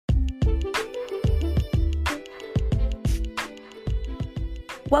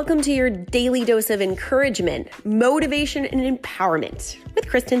Welcome to your daily dose of encouragement, motivation, and empowerment with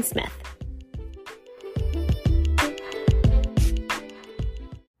Kristen Smith.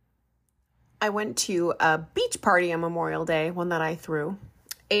 I went to a beach party on Memorial Day, one that I threw,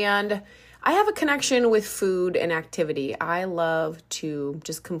 and I have a connection with food and activity. I love to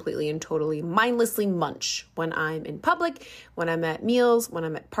just completely and totally mindlessly munch when I'm in public, when I'm at meals, when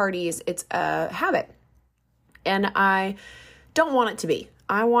I'm at parties. It's a habit, and I don't want it to be.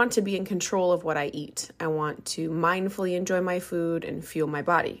 I want to be in control of what I eat. I want to mindfully enjoy my food and fuel my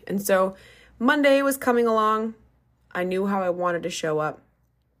body. And so Monday was coming along. I knew how I wanted to show up.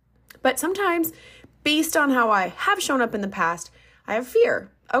 But sometimes, based on how I have shown up in the past, I have fear.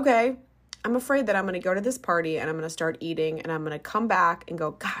 Okay, I'm afraid that I'm going to go to this party and I'm going to start eating and I'm going to come back and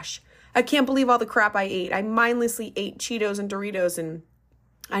go, gosh, I can't believe all the crap I ate. I mindlessly ate Cheetos and Doritos, and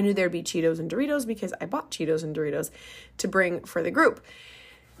I knew there'd be Cheetos and Doritos because I bought Cheetos and Doritos to bring for the group.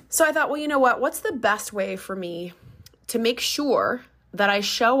 So I thought, well, you know what? What's the best way for me to make sure that I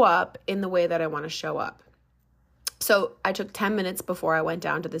show up in the way that I want to show up? So I took 10 minutes before I went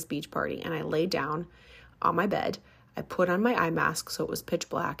down to this beach party, and I laid down on my bed. I put on my eye mask so it was pitch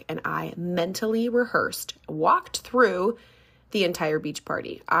black, and I mentally rehearsed, walked through the entire beach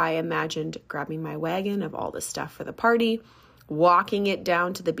party. I imagined grabbing my wagon of all the stuff for the party, walking it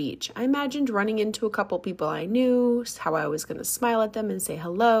down to the beach. I imagined running into a couple people I knew, how I was going to smile at them and say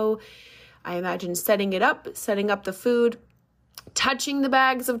hello. I imagined setting up the food, touching the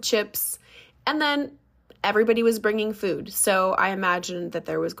bags of chips, and then everybody was bringing food. So I imagined that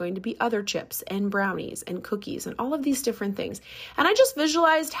there was going to be other chips and brownies and cookies and all of these different things. And I just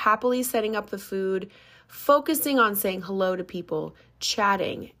visualized happily setting up the food, focusing on saying hello to people,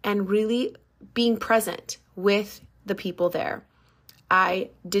 chatting, and really being present with the people there.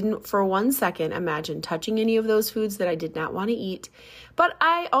 I didn't for 1 second imagine touching any of those foods that I did not want to eat, but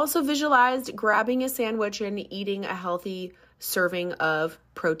I also visualized grabbing a sandwich and eating a healthy serving of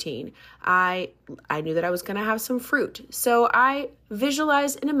protein. I knew that I was going to have some fruit, so I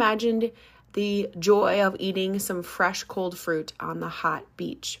visualized and imagined the joy of eating some fresh cold fruit on the hot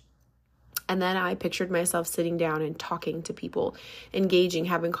beach. And then I pictured myself sitting down and talking to people, engaging,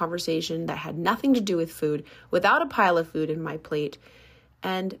 having conversation that had nothing to do with food, without a pile of food in my plate.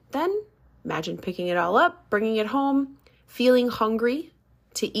 And then imagine picking it all up, bringing it home, feeling hungry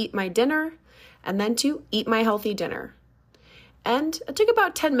to eat my dinner, and then to eat my healthy dinner. And it took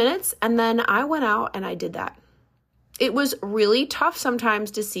about 10 minutes, and then I went out and I did that. It was really tough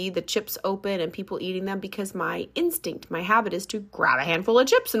sometimes to see the chips open and people eating them because my instinct, my habit is to grab a handful of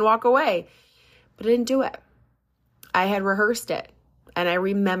chips and walk away. But I didn't do it. I had rehearsed it, and I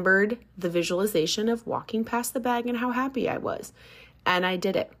remembered the visualization of walking past the bag and how happy I was. And I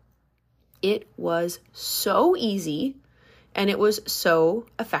did it. It was so easy, and it was so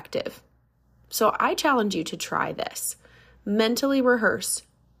effective. So I challenge you to try this. Mentally rehearse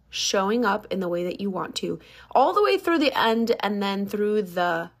showing up in the way that you want to, all the way through the end and then through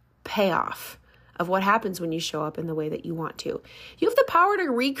the payoff of what happens when you show up in the way that you want to. You have the power to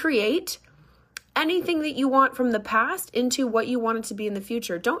recreate anything that you want from the past into what you want it to be in the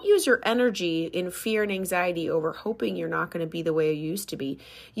future. Don't use your energy in fear and anxiety over hoping you're not going to be the way you used to be.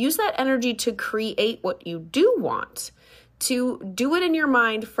 Use that energy to create what you do want, to do it in your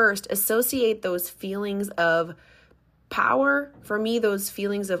mind first. Associate those feelings of power, for me, those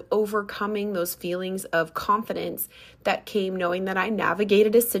feelings of overcoming, those feelings of confidence that came knowing that I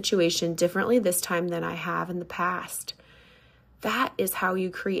navigated a situation differently this time than I have in the past. That is how you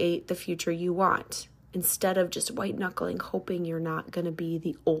create the future you want, instead of just white knuckling, hoping you're not going to be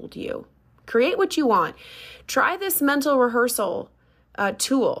the old you. Create what you want. Try this mental rehearsal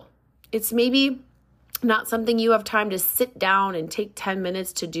tool. It's maybe not something you have time to sit down and take 10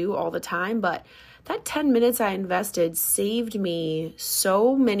 minutes to do all the time, but that 10 minutes I invested saved me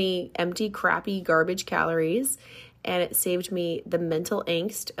so many empty, crappy, garbage calories, and it saved me the mental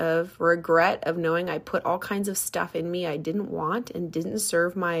angst of regret of knowing I put all kinds of stuff in me I didn't want and didn't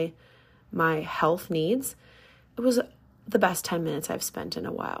serve my health needs. It was the best 10 minutes I've spent in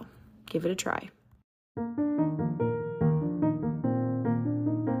a while. Give it a try.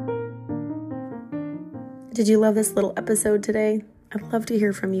 Did you love this little episode today? I'd love to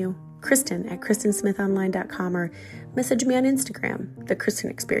hear from you. Kristen at kristensmithonline.com, or message me on Instagram, The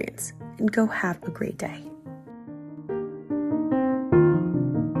Kristen Experience, and go have a great day.